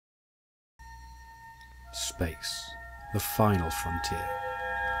Space, the final frontier.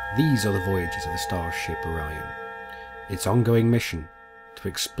 These are the voyages of the starship Orion. Its ongoing mission, to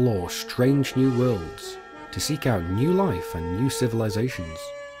explore strange new worlds, to seek out new life and new civilizations,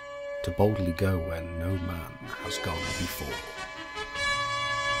 to boldly go where no man has gone before.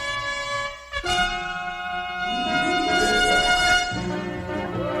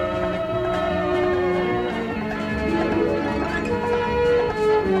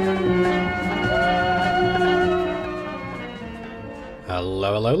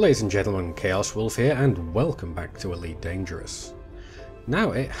 Hello ladies and gentlemen, Chaos Wolf here and welcome back to Elite Dangerous.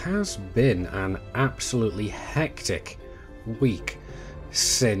 Now it has been an absolutely hectic week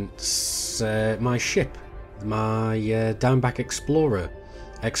since my ship, my Downback Explorer,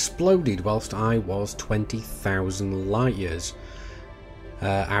 exploded whilst I was 20,000 light years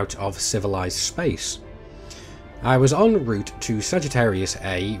out of civilized space. I was en route to Sagittarius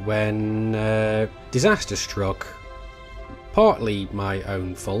A when disaster struck. Partly my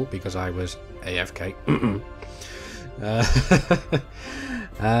own fault because I was AFK.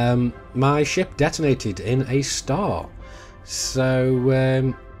 My ship detonated in a star.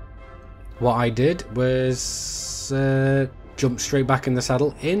 So what I did was jump straight back in the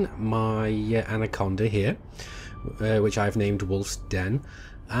saddle in my Anaconda here, which I've named Wolf's Den,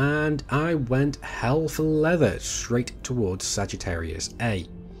 and I went hell for leather straight towards Sagittarius A.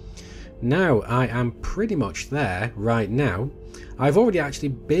 Now, I am pretty much there right now. I've already actually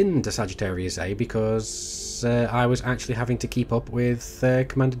been to Sagittarius A because I was actually having to keep up with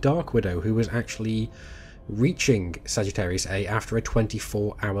Commander Dark Widow, who was actually reaching Sagittarius A after a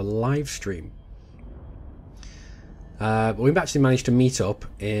 24-hour live stream. But we've actually managed to meet up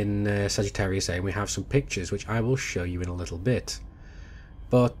in Sagittarius A, and we have some pictures which I will show you in a little bit.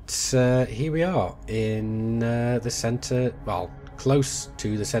 But here we are in the centre, well, close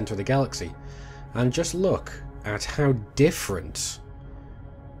to the centre of the galaxy, and just look at how different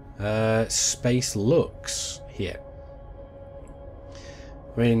space looks here.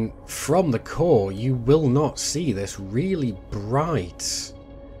 I mean, from the core you will not see this really bright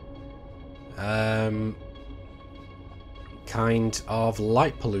kind of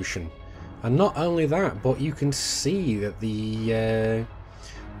light pollution, and not only that, but you can see that the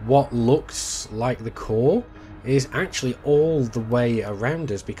what looks like the core is actually all the way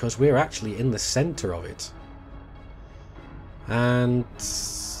around us because we're actually in the center of it. And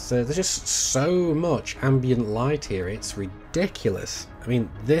there's just so much ambient light here, it's ridiculous. I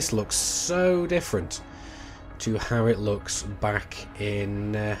mean, this looks so different to how it looks back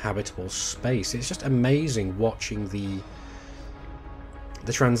in habitable space. It's just amazing watching the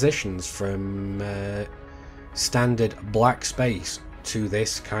transitions from standard black space to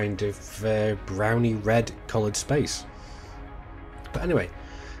this kind of browny red coloured space. But anyway,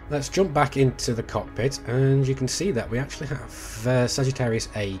 let's jump back into the cockpit, and you can see that we actually have Sagittarius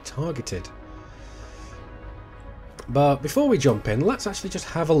A targeted. But before we jump in, let's actually just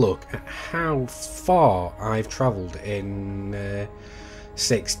have a look at how far I've travelled in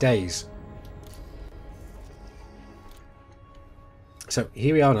 6 days. So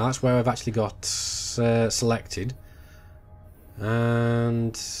here we are now, that's where I've actually got selected.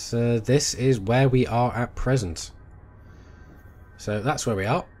 And this is where we are at present. So that's where we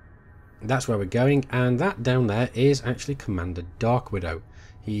are, that's where we're going, and that down there is actually Commander Dark Widow.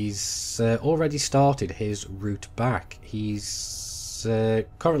 He's already started his route back. He's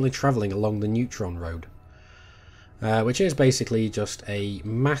currently travelling along the neutron road, which is basically just a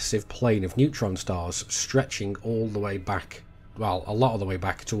massive plane of neutron stars stretching all the way back, well, a lot of the way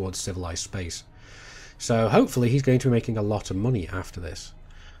back towards civilized space. So hopefully he's going to be making a lot of money after this.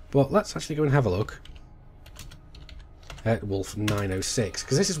 But let's actually go and have a look at Wolf 906,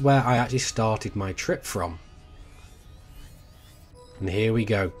 because this is where I actually started my trip from. And here we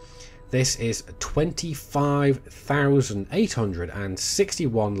go. This is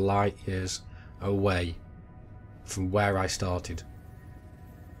 25,861 light years away from where I started.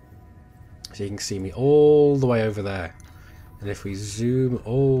 So you can see me all the way over there. And if we zoom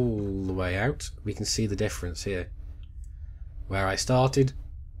all the way out, we can see the difference here. Where I started,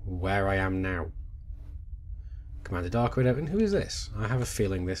 where I am now. Commander Dark Widow, and who is this? I have a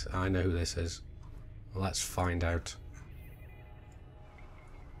feeling I know who this is. Let's find out.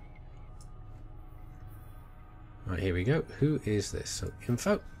 Right, here we go. Who is this? So,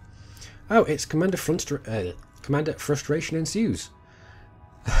 info. Oh, it's Commander Frustration Ensues.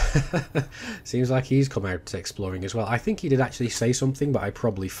 Seems like he's come out exploring as well. I think he did actually say something, but I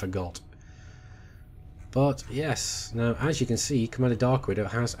probably forgot. But yes, now as you can see, Commander Dark Widow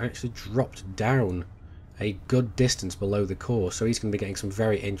has actually dropped down a good distance below the core, so he's going to be getting some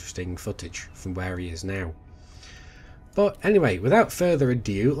very interesting footage from where he is now. But anyway, without further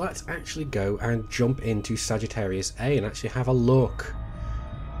ado, let's actually go and jump into Sagittarius A and actually have a look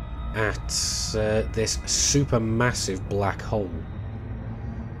at this supermassive black hole.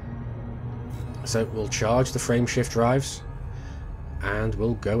 So we'll charge the frameshift drives and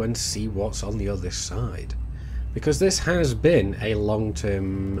we'll go and see what's on the other side. Because this has been a long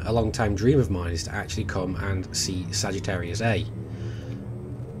time dream of mine, is to actually come and see Sagittarius A.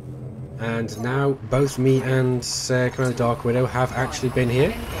 And now both me and Commander Dark Widow have actually been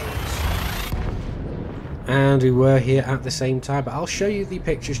here. And we were here at the same time, but I'll show you the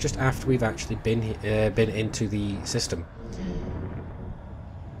pictures just after we've actually been into the system.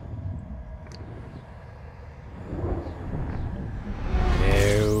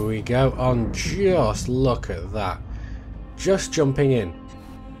 Here we go on. Just look at that. Just jumping in.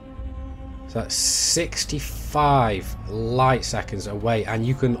 So that's 65 light seconds away, and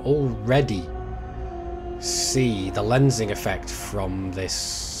you can already see the lensing effect from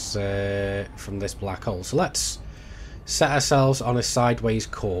this black hole. So let's set ourselves on a sideways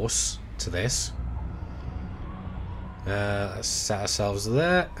course to this. Let's set ourselves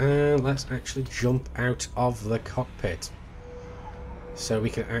there, and let's actually jump out of the cockpit so we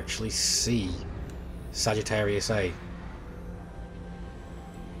can actually see Sagittarius A.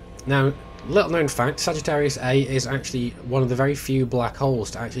 Now, little known fact, Sagittarius A is actually one of the very few black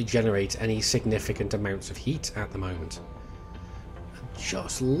holes to actually generate any significant amounts of heat at the moment.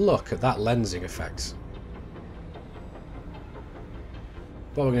 Just look at that lensing effect.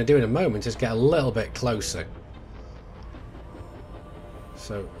 What we're going to do in a moment is get a little bit closer.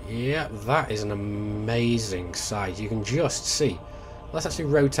 So, yeah, that is an amazing sight. You can just see. Let's actually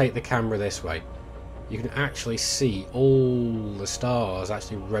rotate the camera this way. You can actually see all the stars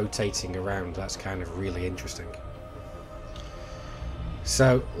actually rotating around. That's kind of really interesting.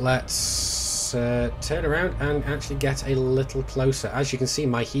 So let's turn around and actually get a little closer. As you can see,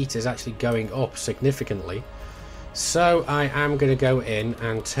 my heat is actually going up significantly. So I am going to go in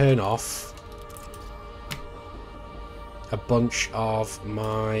and turn off a bunch of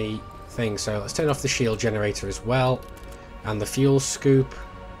my things. So let's turn off the shield generator as well, and the fuel scoop.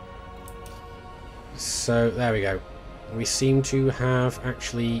 So there we go. We seem to have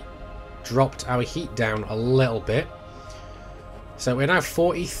actually dropped our heat down a little bit. So we're now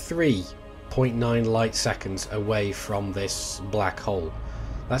 43.9 light seconds away from this black hole.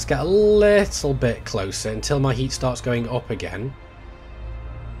 Let's get a little bit closer until my heat starts going up again.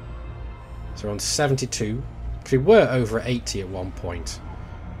 So we're on 72. We were over 80 at one point.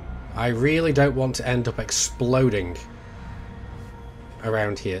 I really don't want to end up exploding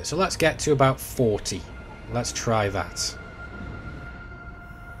around here. So let's get to about 40. Let's try that.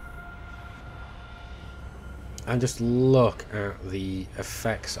 And just look at the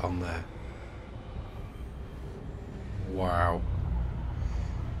effects on there. Wow.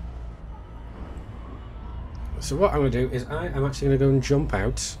 So what I'm going to do is I am actually going to go and jump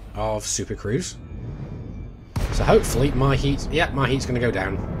out of Super Cruise. So hopefully my heat, yeah, my heat's going to go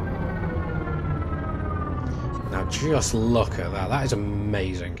down. Now just look at that. That is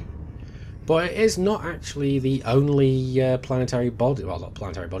amazing. But it is not actually the only planetary body, well, not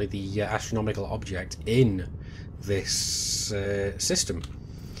planetary body, the astronomical object in this system.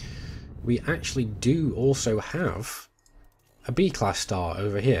 We actually do also have a B-class star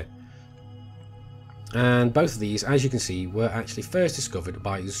over here. And both of these, as you can see, were actually first discovered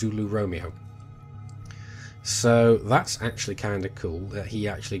by Zulu Romeo. So that's actually kind of cool that he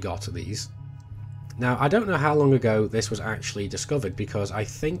actually got these. Now, I don't know how long ago this was actually discovered, because I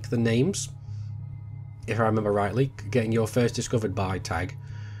think the names, if I remember rightly, getting your first discovered by tag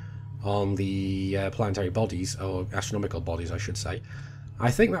on the planetary bodies, or astronomical bodies I should say,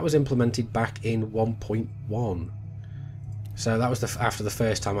 I think that was implemented back in 1.1. So that was after the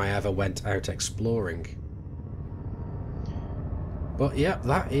first time I ever went out exploring. But yeah,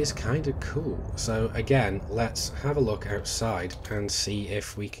 that is kind of cool. So again, let's have a look outside and see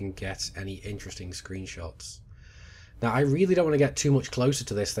if we can get any interesting screenshots. Now, I really don't want to get too much closer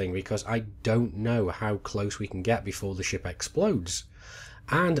to this thing, because I don't know how close we can get before the ship explodes.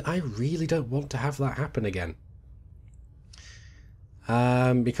 And I really don't want to have that happen again.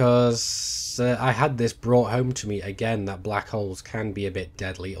 Because I had this brought home to me again, that black holes can be a bit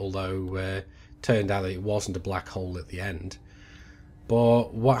deadly, although turned out that it wasn't a black hole at the end.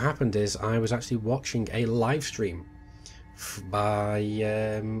 But what happened is I was actually watching a live stream by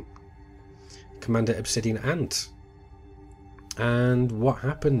Commander Obsidian Ant. And what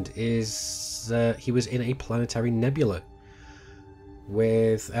happened is he was in a planetary nebula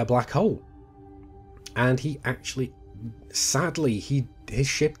with a black hole. and he actually, sadly, his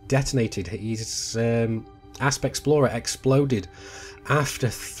ship detonated. His Asp Explorer exploded after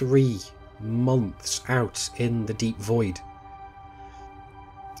 3 months out in the deep void.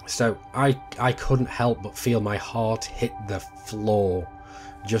 So I couldn't help but feel my heart hit the floor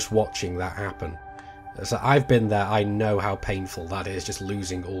just watching that happen. So I've been there, I know how painful that is, just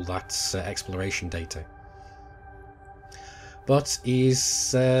losing all that exploration data. But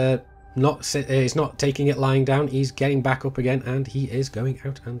he's not taking it lying down, he's getting back up again, and he is going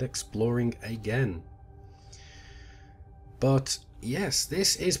out and exploring again. But yes,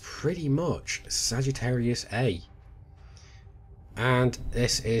 this is pretty much Sagittarius A. And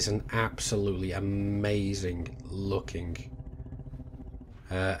this is an absolutely amazing looking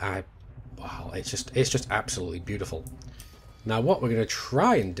wow, it's just absolutely beautiful. Now what we're going to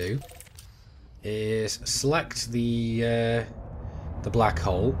try and do is select the black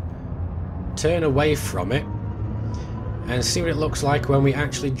hole, turn away from it, and see what it looks like when we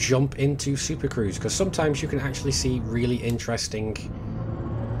actually jump into Super Cruise, because sometimes you can actually see really interesting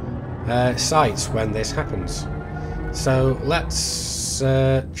sights when this happens. So let's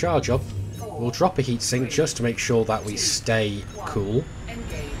charge up. We'll drop a heatsink just to make sure that we stay cool.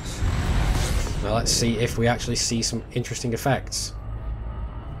 Now let's see if we actually see some interesting effects.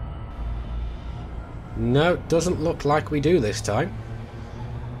 No, doesn't look like we do this time.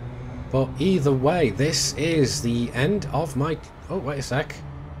 But either way, this is the end of my... Oh, wait a sec.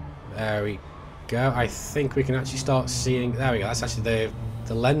 There we go. I think we can actually start seeing... There we go. That's actually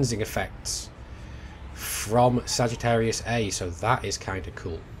the lensing effects from Sagittarius A. So that is kind of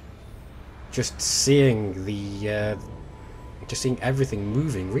cool. Just seeing the... just seeing everything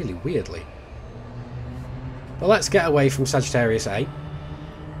moving really weirdly. But let's get away from Sagittarius A.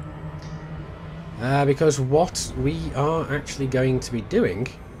 Because what we are actually going to be doing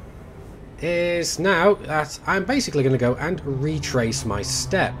is now that I'm basically going to go and retrace my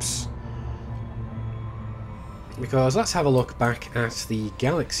steps. Because let's have a look back at the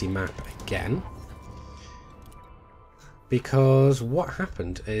galaxy map again. Because what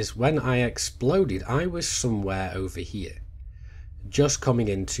happened is when I exploded, I was somewhere over here, just coming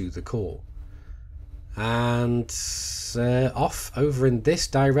into the core. And off over in this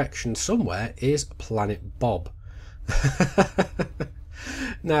direction somewhere is Planet Bob.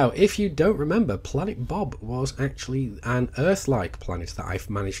 Now, if you don't remember, Planet Bob was actually an Earth-like planet that I've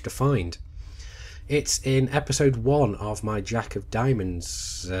managed to find. It's in episode 1 of my Jack of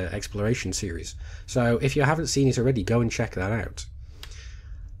Diamonds exploration series. So if you haven't seen it already, go and check that out.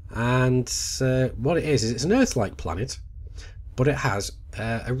 And what it is it's an Earth-like planet, but it has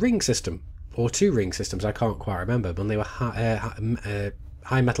a ring system. Or 2 ring systems, I can't quite remember, but they were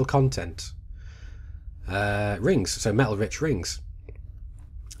high metal content rings, so metal rich rings.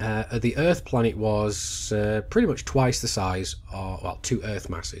 The Earth planet was pretty much twice the size of, well, 2 Earth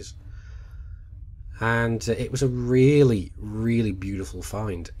masses. And it was a really, really beautiful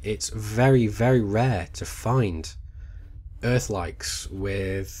find. It's very, very rare to find Earth-likes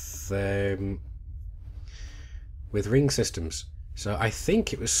with ring systems. So I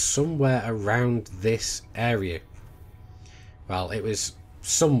think it was somewhere around this area. Well, it was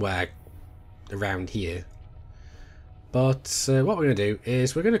somewhere around here. But what we're going to do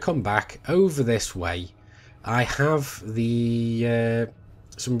is we're going to come back over this way. I have the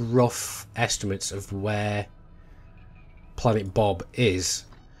some rough estimates of where Planet Bob is.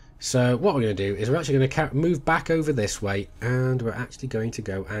 So what we're going to do is we're actually going to move back over this way, and we're actually going to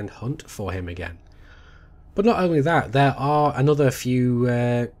go and hunt for him again. But not only that, there are another few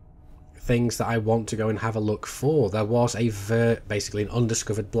things that I want to go and have a look for. There was basically an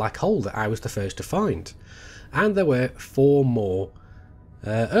undiscovered black hole that I was the first to find. And there were 4 more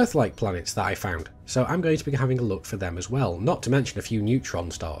Earth-like planets that I found. So I'm going to be having a look for them as well, not to mention a few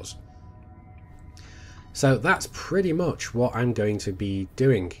neutron stars. So that's pretty much what I'm going to be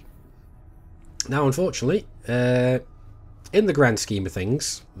doing. Now, unfortunately, in the grand scheme of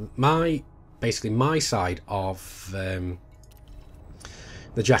things, basically my side of the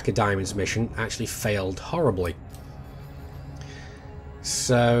Jack of Diamonds mission actually failed horribly.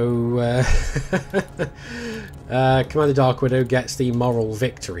 So Commander Dark Widow gets the moral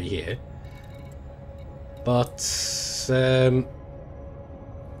victory here, but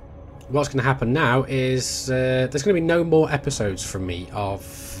what's going to happen now is there's going to be no more episodes from me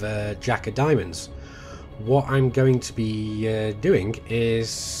of Jack of Diamonds. What I'm going to be doing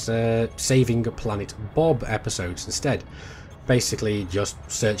is saving Planet Bob episodes instead. Basically just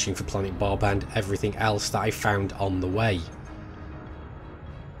searching for Planet Bob and everything else that I found on the way.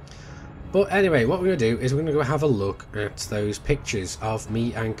 But anyway, what we're going to do is we're going to go have a look at those pictures of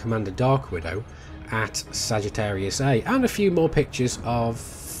me and Commander Dark Widow at Sagittarius A, and a few more pictures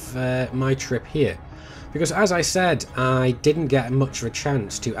of my trip here. Because as I said, I didn't get much of a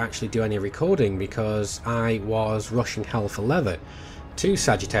chance to actually do any recording because I was rushing hell for leather to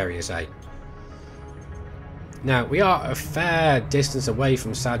Sagittarius A. Now, we are a fair distance away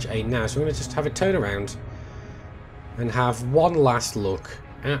from Sag A now, so we're going to just have a turn around and have one last look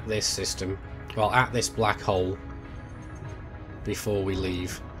at this system, well, at this black hole, before we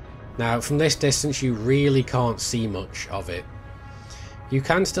leave. Now, from this distance, you really can't see much of it. You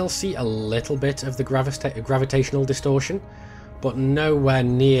can still see a little bit of the gravitational distortion, but nowhere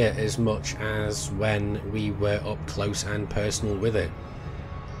near as much as when we were up close and personal with it.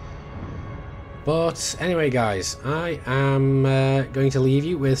 But anyway, guys, I am going to leave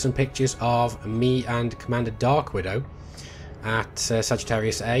you with some pictures of me and Commander Dark Widow at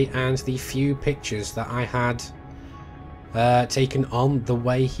Sagittarius A, and the few pictures that I had taken on the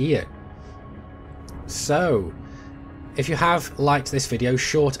way here. So, if you have liked this video,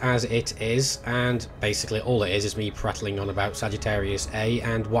 short as it is, and basically all it is me prattling on about Sagittarius A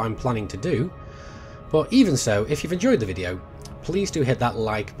and what I'm planning to do, but even so, if you've enjoyed the video, please do hit that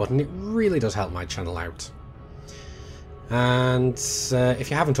like button. It really does help my channel out. And if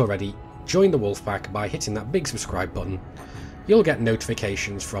you haven't already, join the Wolfpack by hitting that big subscribe button. You'll get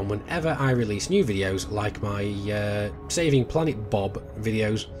notifications from whenever I release new videos, like my Saving Planet Bob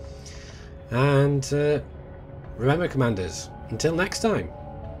videos. And remember, Commanders, until next time,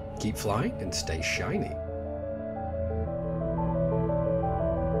 keep flying and stay shiny.